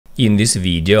In this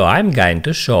video, I'm going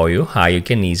to show you how you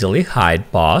can easily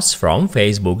hide posts from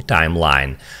Facebook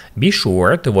timeline. Be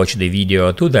sure to watch the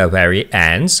video to the very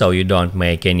end so you don't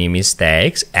make any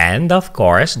mistakes, and of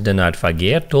course do not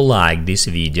forget to like this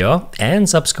video and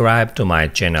subscribe to my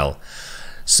channel.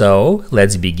 So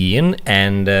let's begin,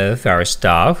 and first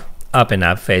off, open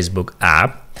up Facebook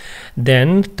app.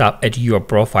 Then tap at your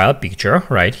profile picture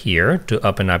right here to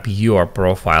open up your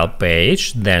profile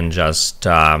page. Then just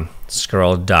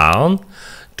scroll down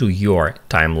to your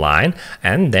timeline,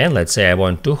 and then let's say I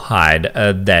want to hide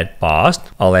that post.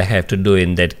 All I have to do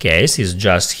in that case is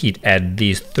just hit at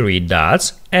these three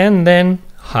dots and then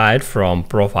hide from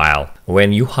profile.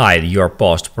 When you hide your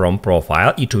post from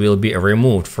profile, it will be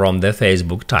removed from the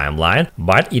Facebook timeline,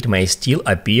 but it may still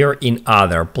appear in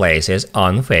other places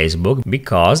on Facebook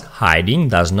because hiding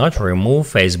does not remove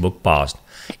Facebook post.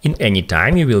 In any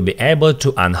time you will be able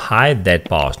to unhide that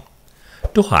post.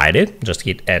 To hide it, just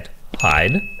hit at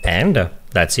hide, and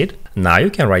that's it. Now you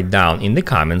can write down in the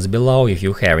comments below if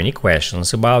you have any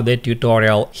questions about the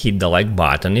tutorial. Hit the like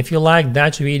button if you like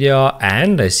that video,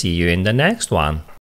 and I see you in the next one.